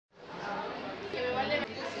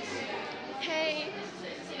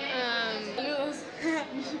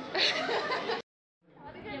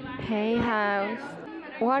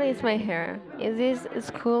What is my hair? Is this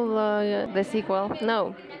school the sequel?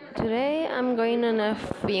 No. Today I'm going on a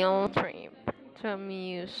field trip to a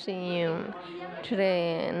museum, to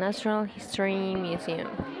the Natural History Museum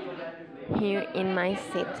here in my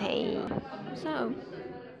city. So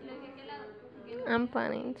I'm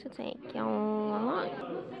planning to take you along.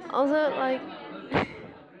 Also, like,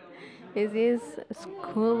 is this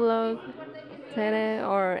school vlog Tere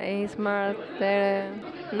or a smart Tere?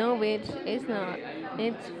 No, bitch, it's not.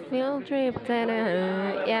 It's field trip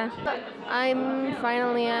Tere. Yeah, I'm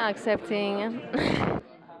finally accepting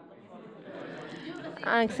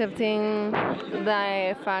accepting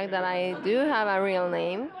the fact that I do have a real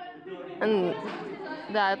name, and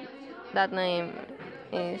that that name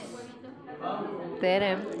is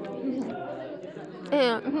Tere.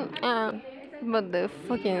 Yeah, but the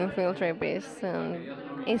fucking field trip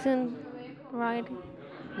isn't right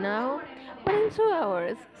now, but in 2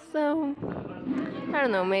 hours. So I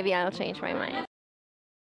don't know. Maybe I'll change my mind.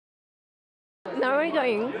 Now we're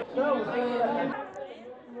going.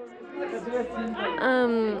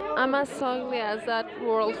 I'm as ugly as that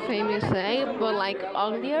world famous egg, but like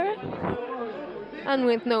uglier and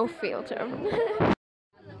with no filter.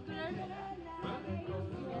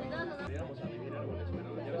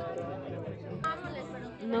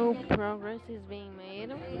 No progress is being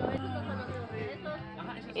made.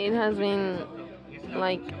 It has been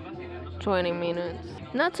like 20 minutes.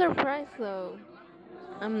 Not surprised though.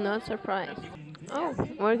 I'm not surprised. Oh,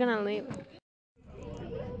 we're gonna leave.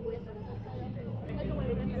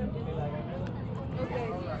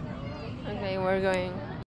 Okay, we're going.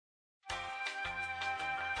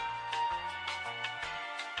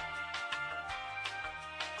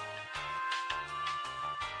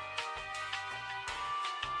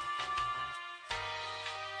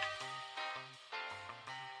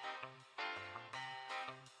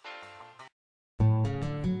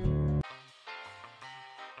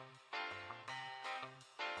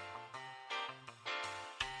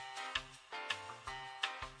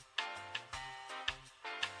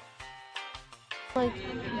 Like,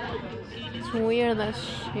 it's weird as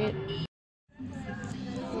shit.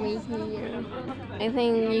 We here. I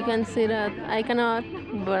think you can see that. I cannot,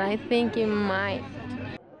 but I think you might.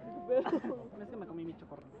 Es que me comí mi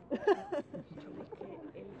chocorrón.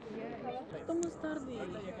 Estamos tarde.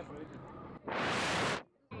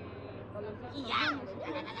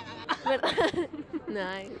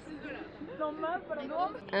 Nice. No más, pero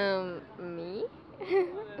no. Me?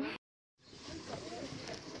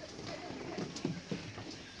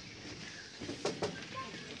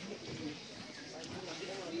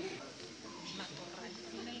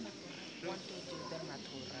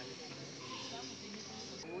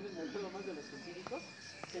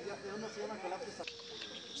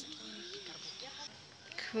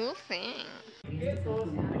 Cool thing.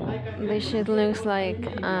 This shit looks like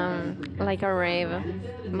a rave,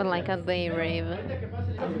 but like a day rave.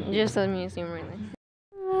 Just a museum, really.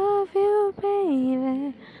 Love you,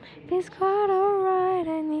 baby. It's quite alright.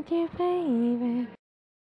 I need you, baby.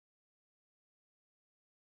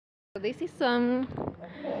 This is some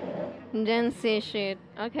Gen Z shit.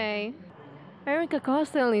 Okay. Erica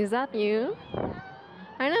Costello, is that you?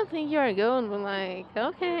 I don't think you're good, but like,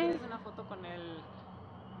 okay. Es una foto con el.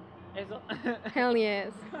 Eso. Hell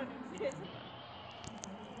yes.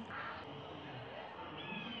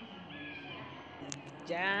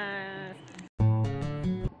 Ya.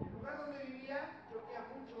 Lugar donde vivía, llovía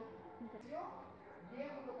mucho. Bien,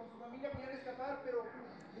 junto con su familia podían escapar, pero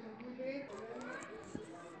muy lento.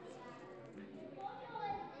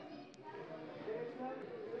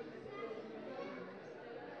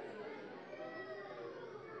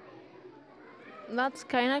 That's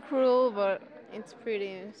kinda cruel, but it's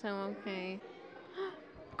pretty, so okay.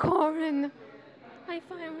 Corin! I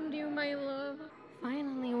found you, my love.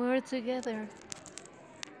 Finally, we're together.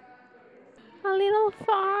 A little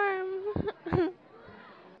farm.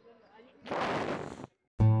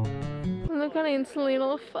 Look at its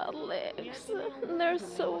little fat legs. They're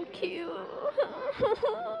so cute.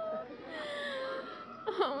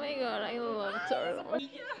 Oh my god, I love turtles.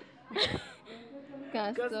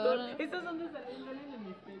 Castor. Esas son de salen en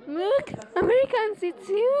mi Facebook. Look, Americans, it's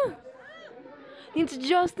you. It's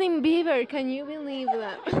Justin Bieber. Can you believe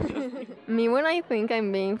that? Me when I think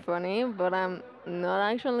I'm being funny, but I'm not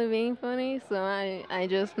actually being funny, so I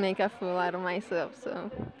just make a fool out of myself. So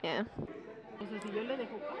yeah. O sea, si yo le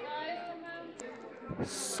dejo.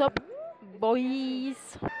 Sup,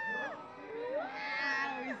 boys.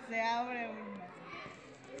 Se abre.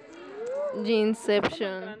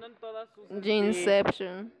 Ginception.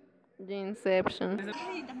 Ginception. Ginception.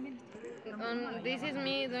 This is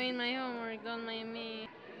me doing my homework. Don't mind me.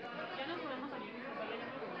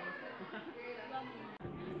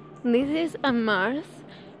 This is a Mars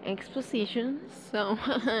exposition, so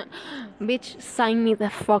bitch, sign me the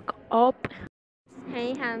fuck up.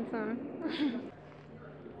 Hey, handsome.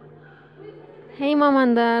 Hey, mom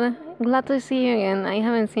and dad. Glad to see you again. I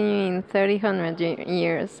haven't seen you in 300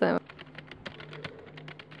 years, so.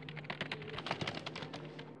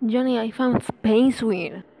 Johnny, I found space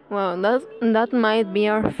weed. Wow, that might be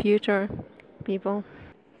our future, people.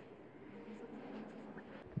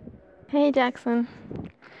 Hey, Jackson.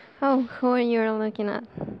 Oh, who are you looking at?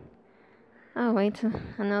 Oh, wait,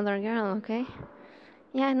 another girl, okay?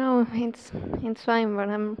 Yeah, no, it's fine, but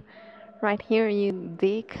I'm right here, you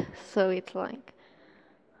dick. So it's like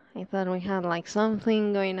I thought we had like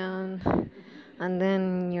something going on, and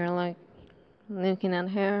then you're like looking at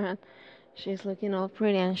her, and she's looking all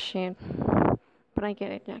pretty and shit. But I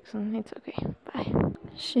get it, Jackson. It's okay. Bye.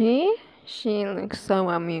 She looks so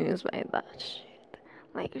amused by that shit.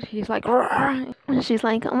 Like she's like, "Roar." And she's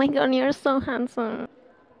like, oh my god, you're so handsome.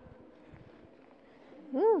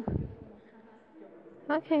 Ooh.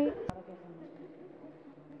 Okay.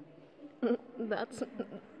 That's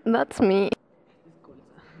that's me.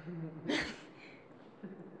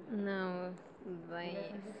 No, this.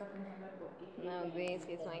 No, this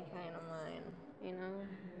is my kind of mine. You know,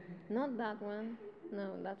 not that one.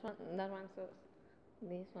 No, that one's so.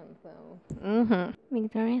 This one though.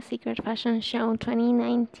 Victoria's Secret Fashion Show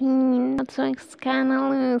 2019. Not so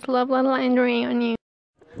scandalous. Love that lingerie on you.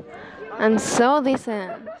 And so this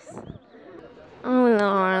ends. Oh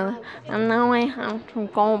Lord, and now I have to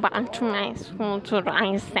go back to my school to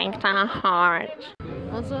dissect a heart.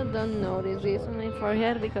 Also, don't notice this on my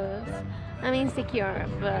forehead because I'm insecure,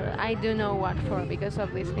 but I do know what for because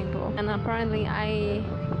of these people. And apparently, I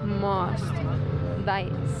must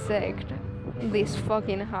dissect this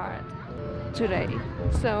fucking heart today.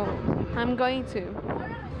 So, I'm going to.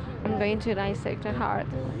 I'm going to dissect a heart,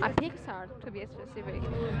 a pig's heart to be specific.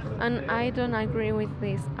 And I don't agree with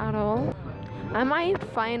this at all. I might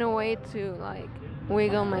find a way to like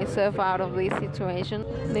wiggle myself out of this situation.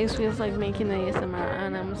 This feels like making ASMR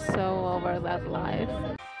and I'm so over that life.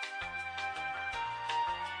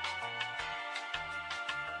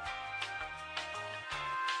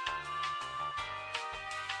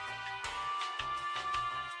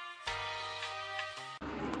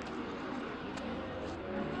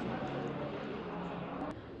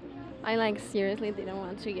 I like seriously didn't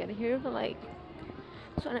want to get here, but like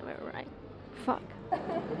it's whatever, right? Fuck.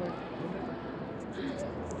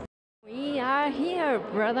 We are here,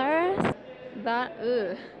 brothers. That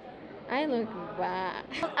I look bad.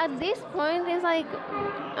 At this point, it's like,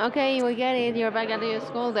 okay, we get it. You're back at your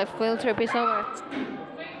school. The field trip is over.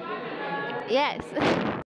 Yes.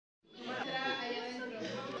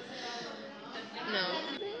 No.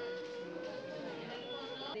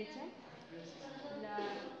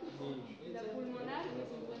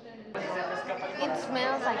 It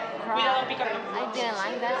smells like crap. I didn't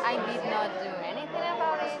like that. I did not do anything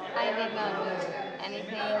about it. I did not do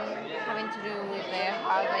anything having to do with the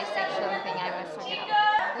hard dissection thing I was talking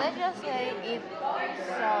about. Let's just say it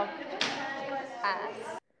sucked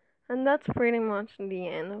ass. And that's pretty much the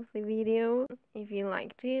end of the video. If you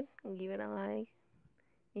liked it, give it a like.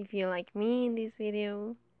 If you like me in this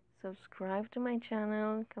video, subscribe to my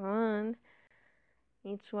channel. Come on.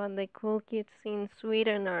 It's what the cool kids in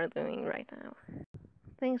Sweden are doing right now.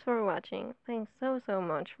 Thanks for watching. Thanks so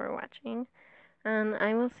much for watching. And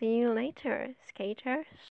I will see you later,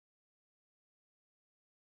 skaters.